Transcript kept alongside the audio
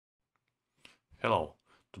Hello,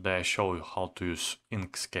 today I show you how to use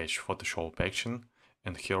Inkscape Photoshop action,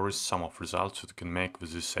 and here is some of results that you can make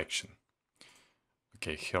with this action.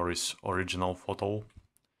 Okay, here is original photo.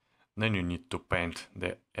 Then you need to paint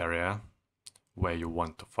the area where you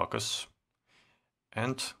want to focus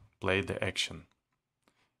and play the action.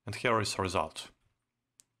 And here is result.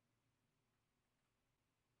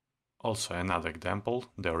 Also another example,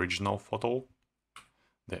 the original photo,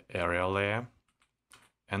 the area layer,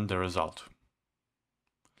 and the result.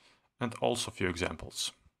 And also a few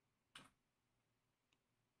examples.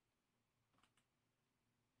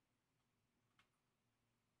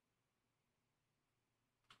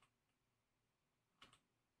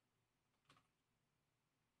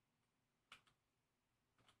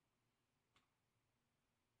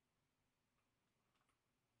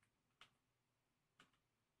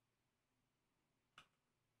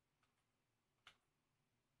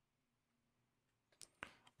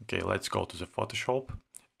 Okay, let's go to the Photoshop.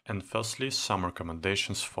 And firstly, some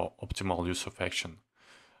recommendations for optimal use of action.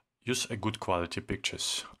 Use a good quality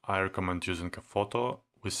pictures. I recommend using a photo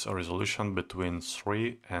with a resolution between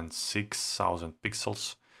 3 and 6000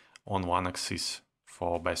 pixels on one axis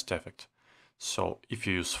for best effect. So if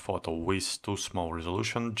you use photo with too small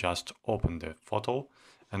resolution, just open the photo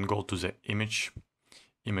and go to the image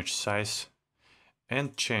size,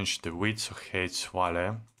 and change the width or height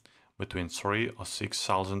value between 3 or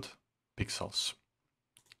 6000 pixels.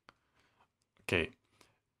 Okay,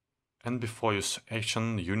 and before use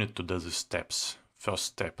action, you need to do the steps. First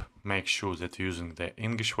step, make sure that you're using the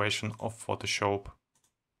English version of Photoshop.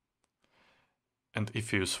 And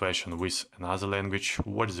if you use version with another language,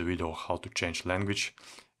 watch the video how to change language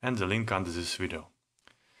and the link under this video.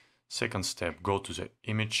 Second step, go to the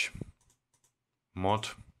image, mode,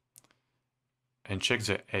 and check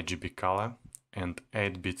the RGB color and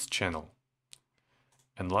 8 bits channel.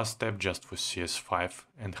 And last step, just for CS5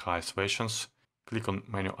 and highest versions, click on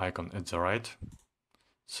menu icon at the right,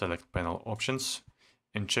 select panel options,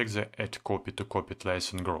 and check the add copy to copied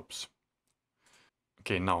layers and groups.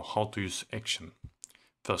 Okay, now how to use action.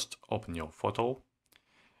 First, open your photo,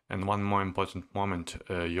 and one more important moment,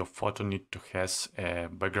 your photo need to has a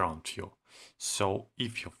background view. So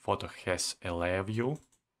if your photo has a layer view,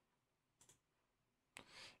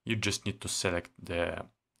 you just need to select the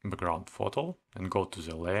background photo and go to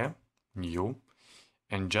the layer, new,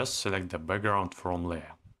 and just select the background from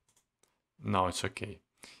layer. Now it's okay.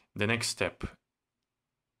 The next step,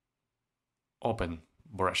 open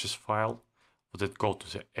brushes file, then go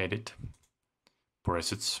to the edit,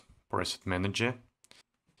 presets, preset manager.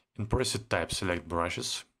 In preset type, select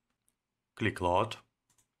brushes, click load,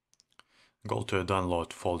 go to a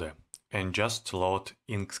download folder and just load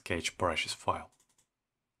Inkscape brushes file.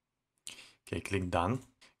 Okay, click done.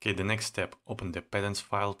 Okay, the next step, open the patterns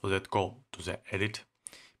file, then go to the edit,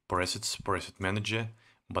 presets, preset manager,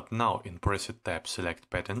 but now in preset tab select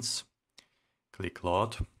patterns, click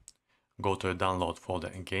load, go to a download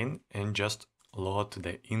folder again and just load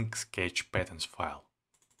the Inkscape patterns file.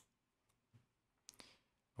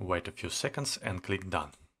 Wait a few seconds and click done.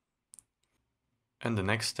 And the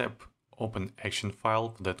next step, open action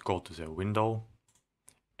file, then go to the window,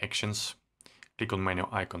 actions, click on menu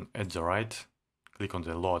icon at the right, click on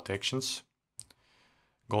the load actions,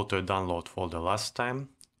 go to a download folder last time,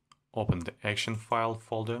 open the action file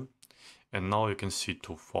folder, and now you can see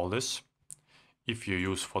two folders. If you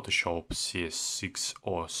use Photoshop CS6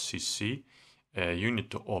 or CC, you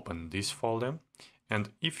need to open this folder. And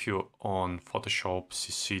if you're on Photoshop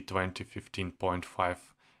CC 2015.5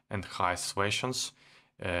 and highest versions,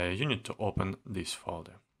 you need to open this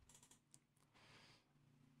folder.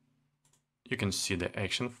 You can see the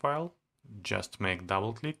action file, just make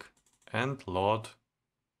double click and load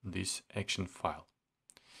this action file.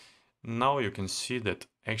 Now you can see that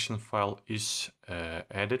action file is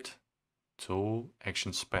added to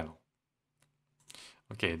actions panel.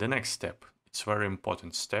 Okay, the next step, it's very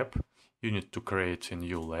important step. You need to create a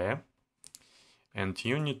new layer and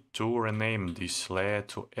you need to rename this layer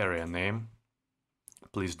to area name.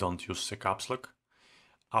 Please don't use the caps lock.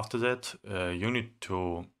 After that, you need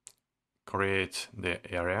to create the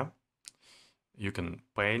area. You can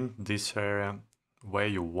paint this area where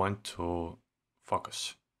you want to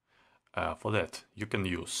focus. For that, you can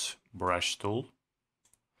use brush tool,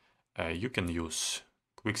 you can use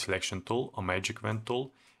quick selection tool or magic wand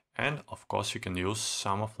tool, and of course you can use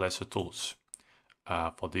some of lesser tools.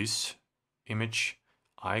 For this image,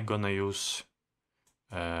 I'm gonna use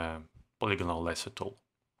polygonal lasso tool.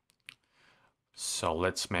 So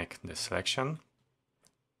let's make the selection.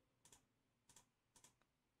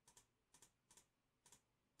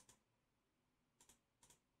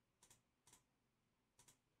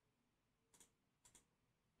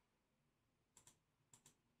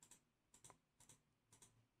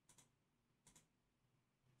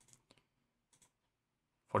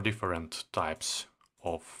 For different types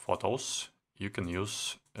of photos, you can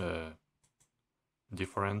use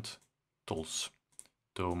different tools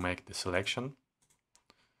to make the selection.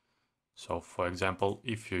 So for example,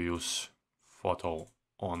 if you use photo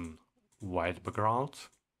on white background,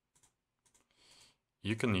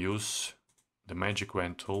 you can use the Magic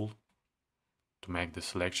Wand tool to make the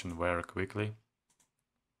selection very quickly.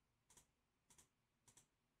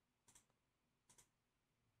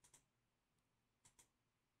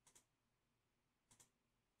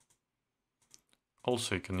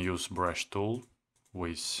 Also, you can use brush tool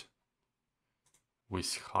with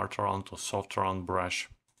hard round or soft round brush.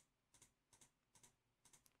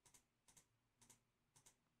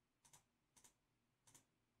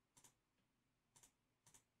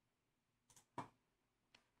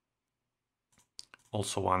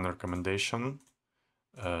 Also, one recommendation,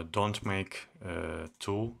 don't make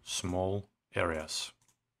too small areas.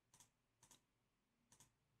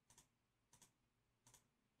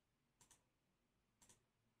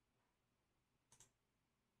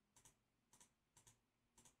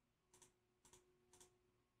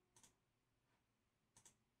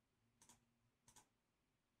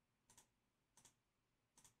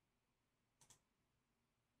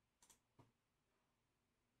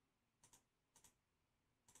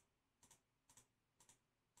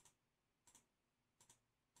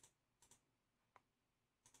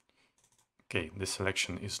 Okay, the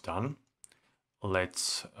selection is done.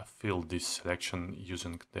 Let's fill this selection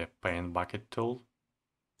using the paint bucket tool.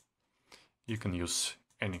 You can use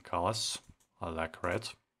any colors, I like red.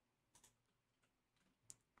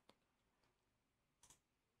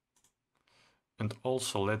 And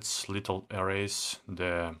also let's little erase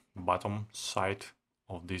the bottom side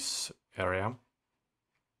of this area.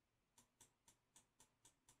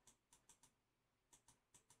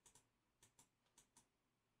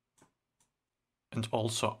 And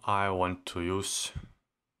also I want to use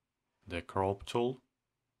the crop tool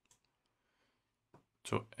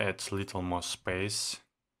to add little more space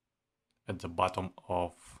at the bottom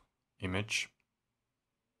of image.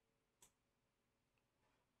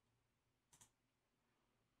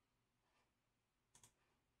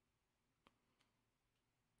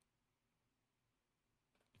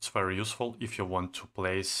 It's very useful if you want to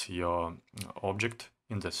place your object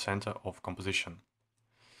in the center of composition.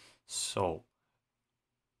 So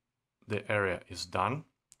the area is done.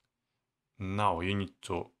 Now you need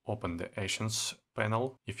to open the Actions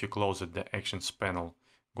panel. If you close the Actions panel,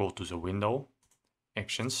 go to the window,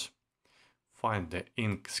 Actions, find the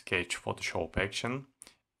Inkscape Photoshop action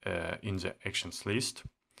in the Actions list,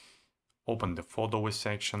 open the Photo with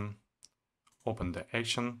action, open the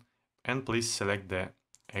action, and please select the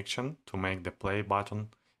action to make the play button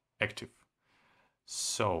active.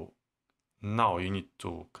 So now you need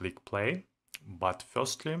to click play, but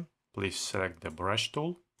firstly, please select the brush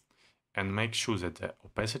tool and make sure that the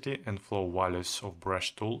opacity and flow values of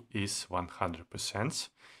brush tool is 100%,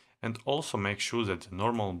 and also make sure that the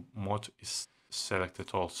normal mode is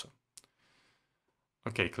selected also.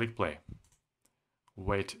 Okay, click play.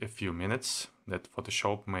 Wait a few minutes that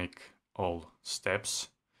Photoshop make all steps,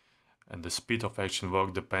 and the speed of action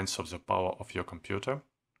work depends on the power of your computer.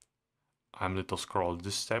 I'm little scroll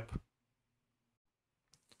this step.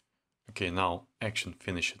 Okay, now action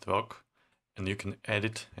finished work, and you can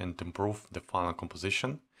edit and improve the final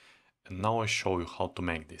composition. And now I show you how to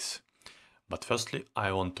make this. But firstly,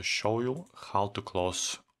 I want to show you how to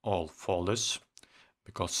close all folders,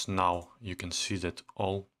 because now you can see that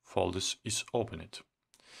all folders is opened.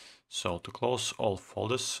 So to close all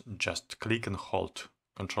folders, just click and hold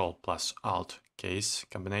Ctrl plus Alt keys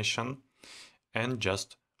combination and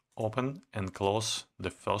just open and close the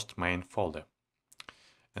first main folder.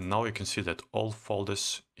 And now you can see that all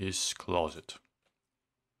folders is closed.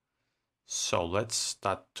 So let's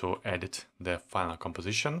start to edit the final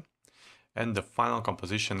composition. And the final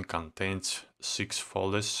composition contains 6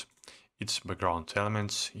 folders. It's background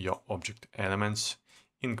elements, your object elements,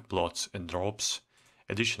 ink blots and drops,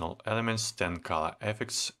 additional elements, 10 color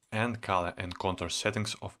effects, and color and contour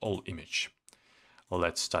settings of all image.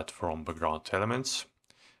 Let's start from background elements.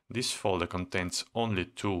 This folder contains only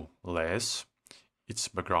 2 layers. It's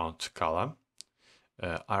background color.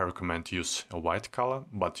 I recommend use a white color,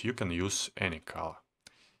 but you can use any color.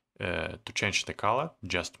 To change the color,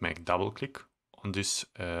 just make double click on this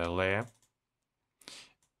layer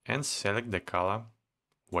and select the color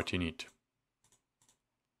what you need.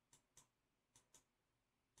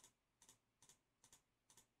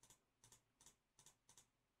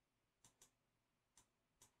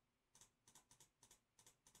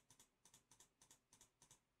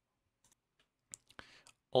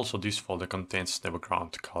 Also, this folder contains the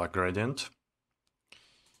background color gradient.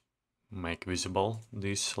 Make visible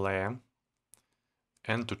this layer.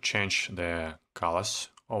 And to change the colors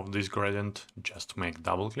of this gradient, just make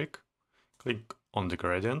double click, click on the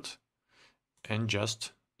gradient, and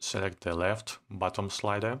just select the left bottom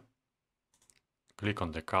slider, click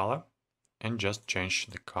on the color, and just change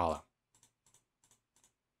the color.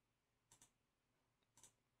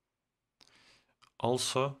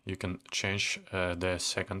 Also, you can change the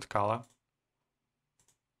second color.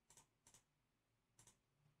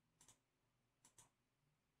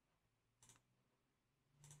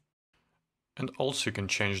 And also you can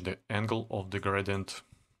change the angle of the gradient.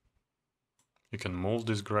 You can move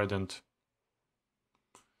this gradient.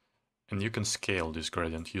 And you can scale this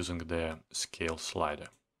gradient using the scale slider.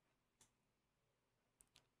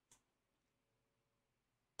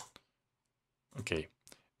 Okay,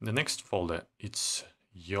 the next folder, it's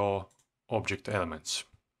your object elements.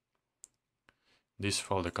 This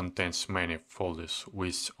folder contains many folders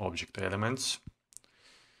with object elements.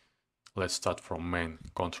 Let's start from main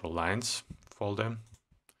control lines folder.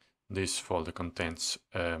 This folder contains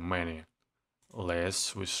many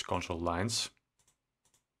layers with control lines.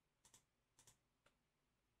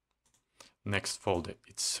 Next folder,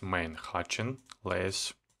 it's main hatching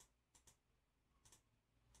layers.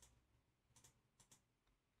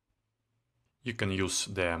 You can use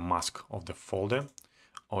the mask of the folder,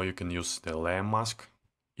 or you can use the layer mask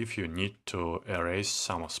if you need to erase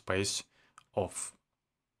some space of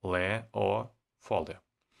layer or folder.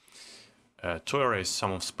 To erase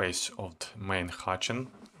some space of the main hatching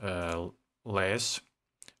layers,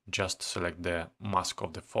 just select the mask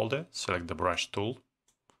of the folder, select the brush tool,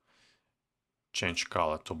 change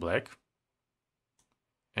color to black,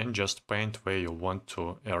 and just paint where you want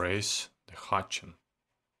to erase the hatching.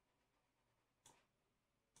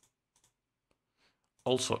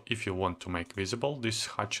 Also, if you want to make visible this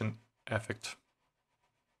hatching effect,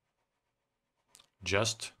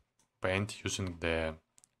 just paint using the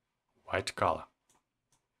white color.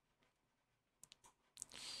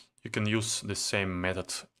 You can use the same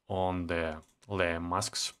method on the layer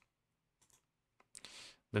masks.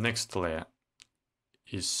 The next layer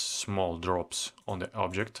is small drops on the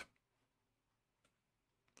object.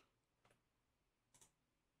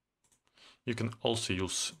 You can also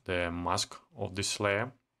use the mask of this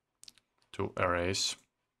layer to erase,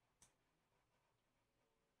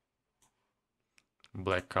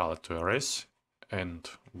 black color to erase, and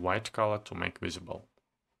white color to make visible.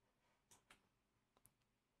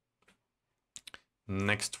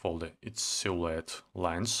 Next folder, it's silhouette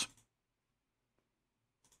lines.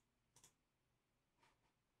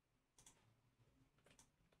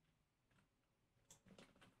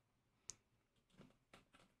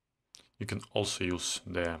 You can also use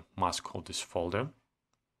the mask of this folder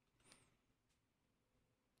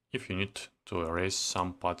if you need to erase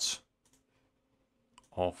some parts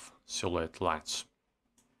of silhouette lines.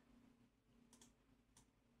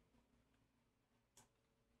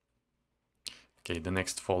 Okay, the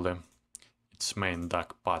next folder, it's main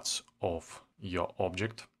dark parts of your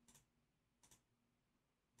object.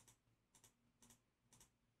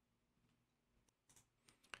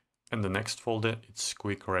 And the next folder, it's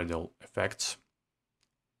quick radial effects.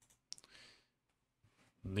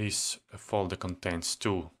 This folder contains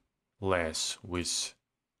two layers with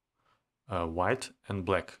a white and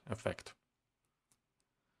black effect.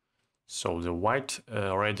 So the white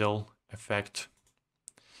radial effect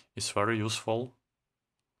is very useful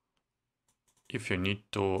if you need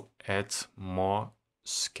to add more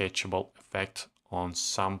sketchable effect on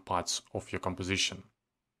some parts of your composition.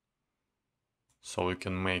 So you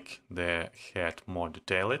can make the head more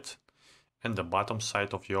detailed and the bottom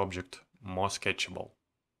side of your object more sketchable.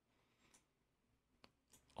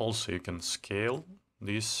 Also, you can scale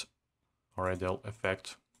this radial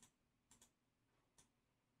effect.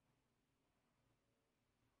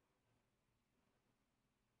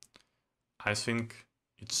 I think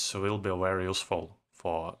it will be very useful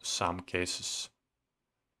for some cases.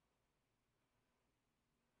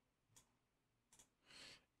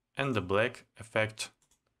 And the black effect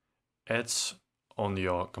adds on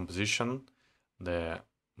your composition the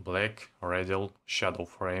black radial shadow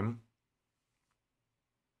frame.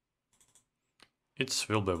 It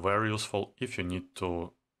will be very useful if you need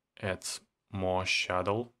to add more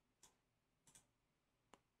shadow.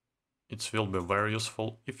 It will be very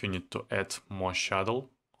useful if you need to add more shadow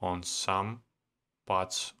on some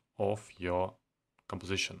parts of your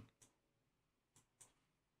composition.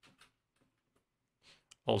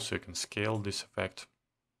 Also, you can scale this effect.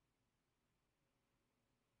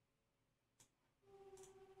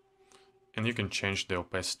 And you can change the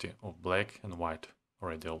opacity of black and white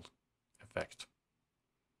radial effect.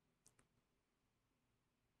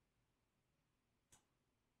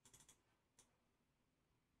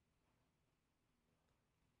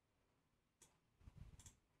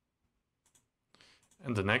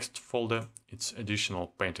 And the next folder, it's additional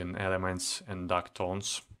painting elements and dark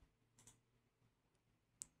tones.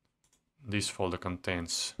 This folder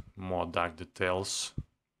contains more dark details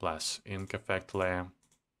plus ink effect layer.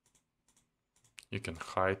 You can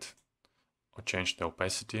hide or change the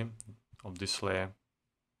opacity of this layer.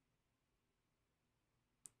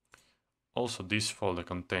 Also, this folder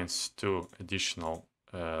contains two additional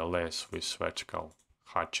layers with vertical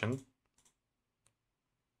hatching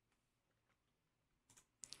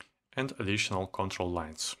and additional control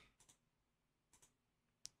lines.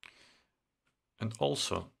 And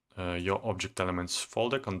also, your object elements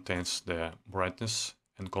folder contains the brightness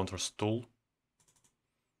and contrast tool.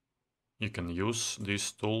 You can use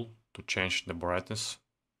this tool to change the brightness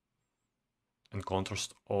and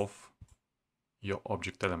contrast of your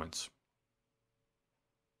object elements.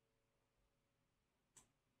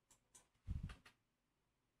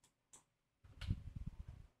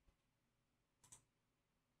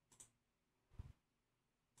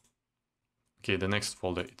 Okay, the next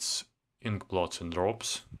folder it's ink blots and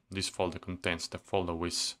drops. This folder contains the folder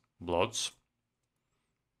with blots.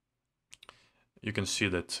 You can see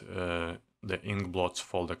that the ink blots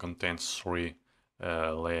folder contains three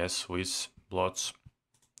layers with blots.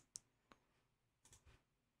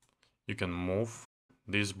 You can move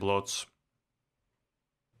these blots.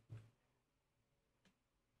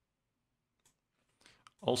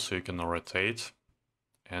 Also, you can rotate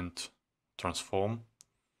and transform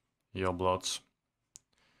your blots.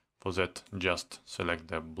 For that, just select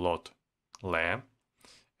the blot layer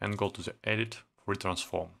and go to the Edit, Free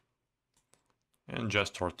Transform. And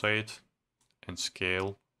just rotate and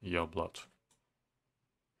scale your blot.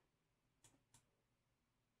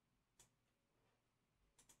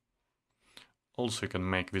 Also, you can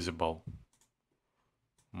make visible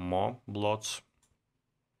more blots.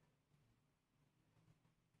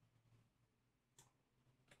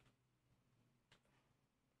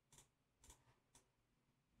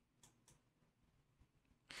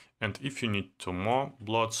 And if you need two more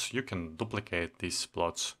blots, you can duplicate these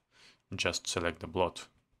blots. Just select the blot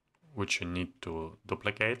which you need to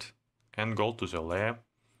duplicate and go to the layer,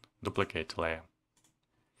 duplicate layer,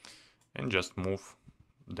 and just move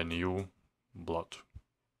the new blot.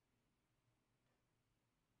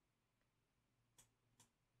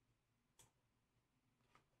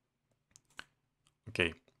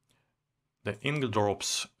 Okay, the ink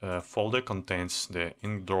drops folder contains the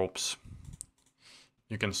ink drops.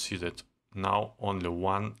 You can see that now only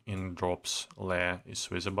one ink drops layer is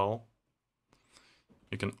visible.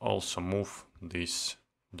 You can also move these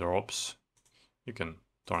drops. You can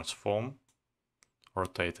transform,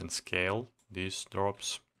 rotate and scale these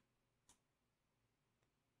drops.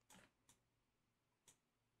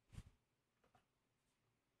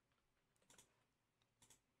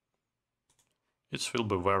 It will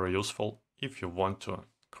be very useful if you want to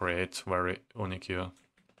create very unique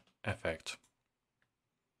effect.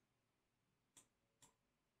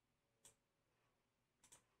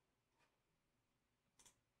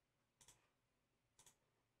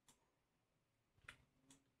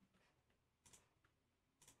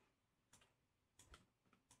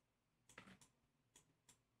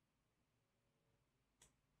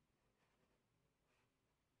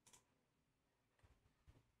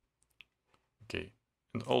 Okay,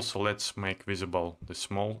 and also let's make visible the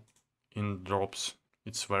small ink drops.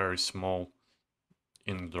 It's very small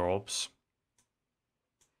ink drops.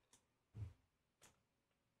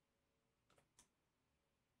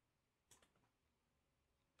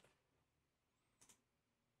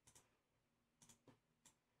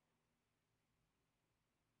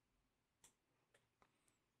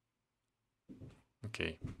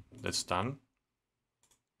 Okay, that's done.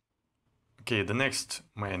 Okay, the next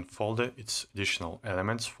main folder it's additional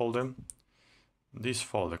elements folder. This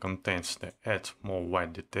folder contains the Add More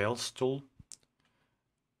White Details tool.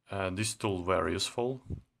 This tool very useful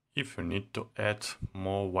if you need to add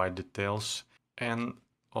more white details and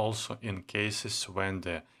also in cases when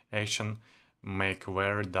the action make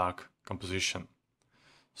very dark composition.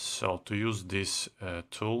 So to use this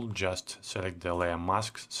tool, just select the layer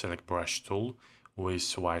mask, select brush tool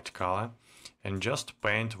with white color and just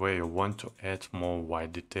paint where you want to add more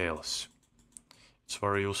white details. It's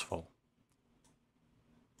very useful.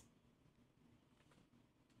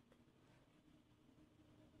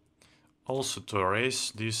 Also to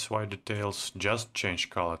erase these white details, just change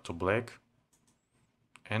color to black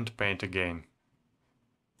and paint again.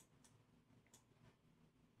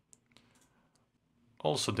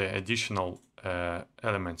 Also, the additional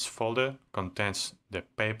elements folder contains the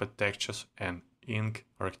paper textures and ink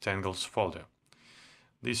rectangles folder.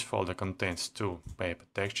 This folder contains 2 paper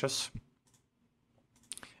textures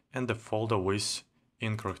and the folder with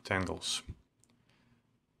ink rectangles.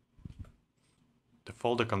 The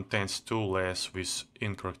folder contains 2 layers with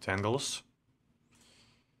ink rectangles.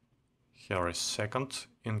 Here is second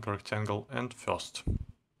ink rectangle and first.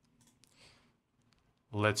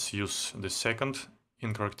 Let's use the second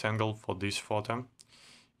ink rectangle for this photo.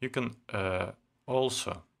 You can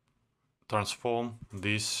also transform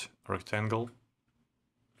this rectangle.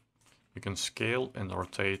 You can scale and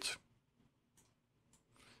rotate,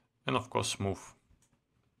 and of course move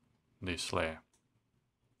this layer.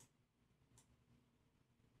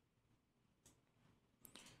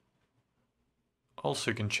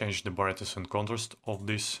 Also, you can change the brightness and contrast of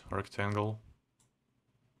this rectangle.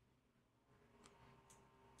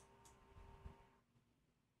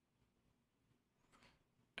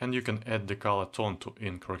 And you can add the color tone to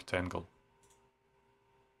ink rectangle.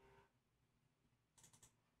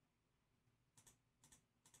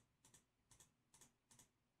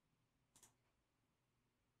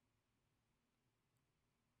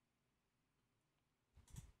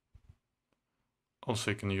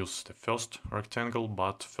 Also, you can use the first rectangle,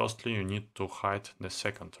 but firstly you need to hide the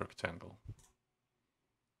second rectangle.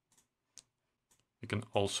 You can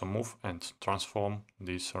also move and transform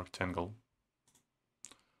this rectangle.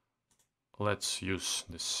 Let's use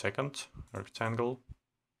the second rectangle.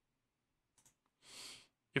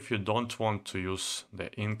 If you don't want to use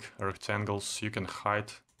the ink rectangles, you can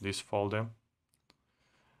hide this folder.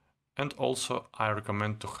 And also I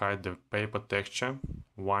recommend to hide the paper texture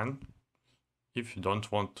 1 if you don't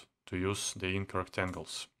want to use the ink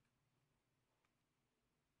rectangles.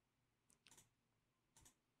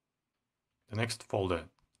 The next folder,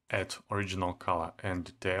 Add Original Color and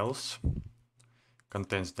Details,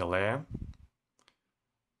 contains the layer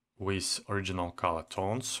with original color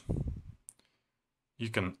tones. You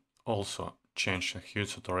can also change the hue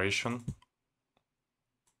saturation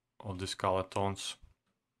of these color tones.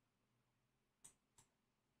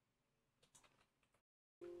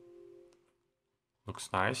 Looks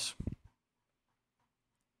nice.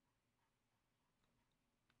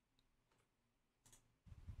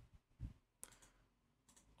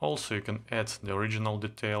 Also, you can add the original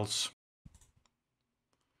details.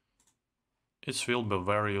 It will be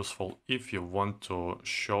very useful if you want to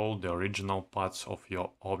show the original parts of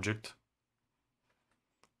your object.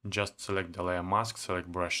 Just select the layer mask, select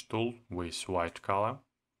brush tool with white color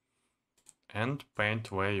and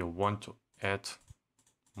paint where you want to add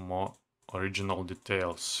more original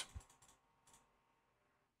details.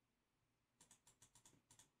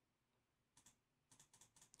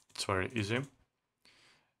 It's very easy.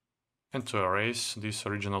 And to erase these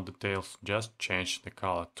original details, just change the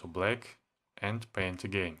color to black and paint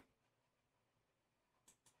again.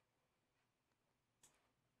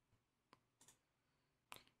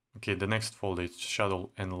 Okay, the next folder is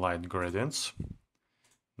Shadow and Light Gradients.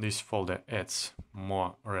 This folder adds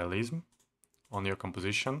more realism on your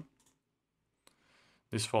composition.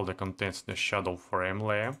 This folder contains the shadow frame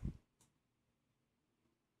layer.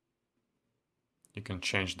 You can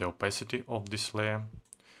change the opacity of this layer.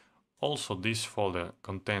 Also, this folder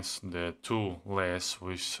contains the 2 layers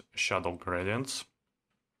with shadow gradients.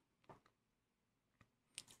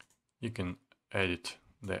 You can edit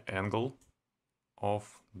the angle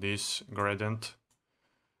of this gradient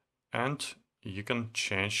and you can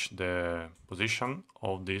change the position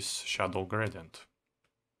of this shadow gradient.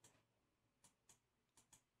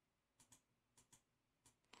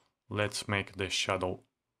 Let's make the shadow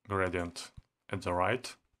gradient at the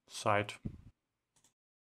right side.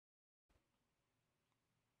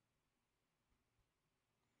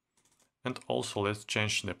 And also let's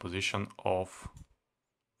change the position of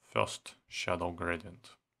first shadow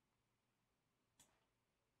gradient.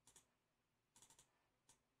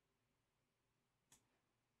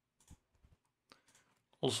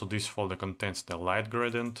 Also, this folder contains the light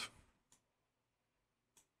gradient.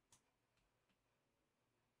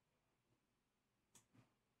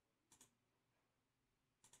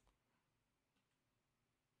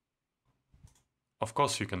 Of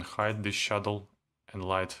course, you can hide this shadow and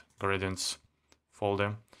light gradients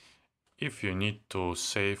folder if you need to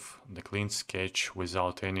save the clean sketch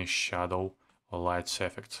without any shadow or lights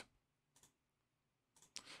effect.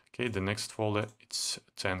 Okay, the next folder it's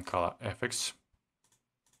 10 color effects.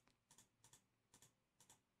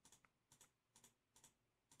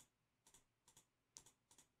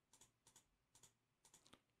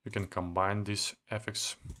 You can combine these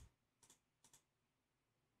effects.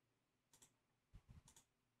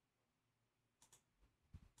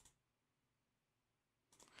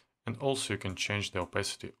 And also you can change the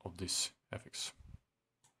opacity of these effects.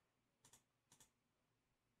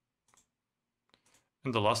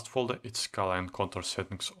 In the last folder, it's color and contour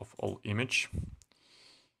settings of all image.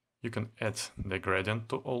 You can add the gradient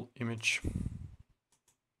to all image.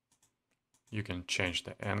 You can change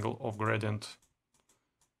the angle of gradient.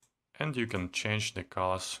 And you can change the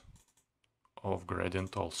colors of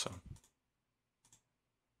gradient also.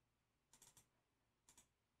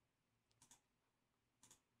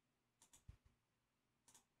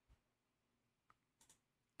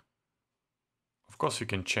 Of course, you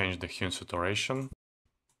can change the hue and saturation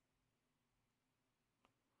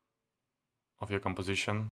of your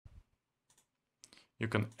composition. You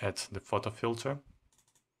can add the photo filter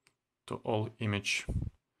to all image.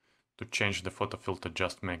 To change the photo filter,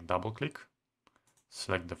 just make double click.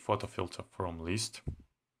 Select the photo filter from list.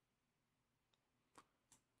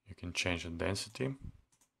 You can change the density.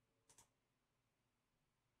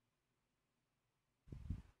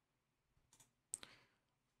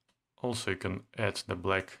 Also, you can add the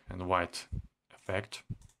black and white effect.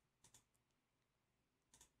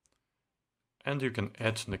 And you can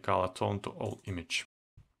add the color tone to all image.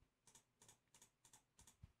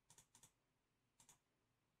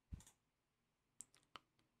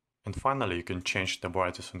 And finally, you can change the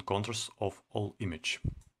brightness and contrast of all image.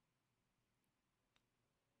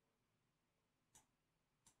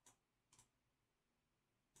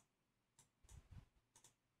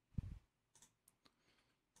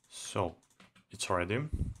 So it's ready.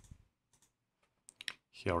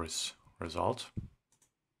 Here is result.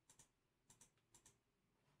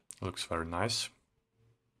 Looks very nice.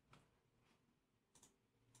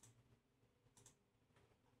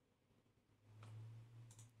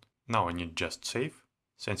 Now I need just save.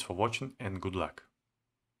 Thanks for watching and good luck.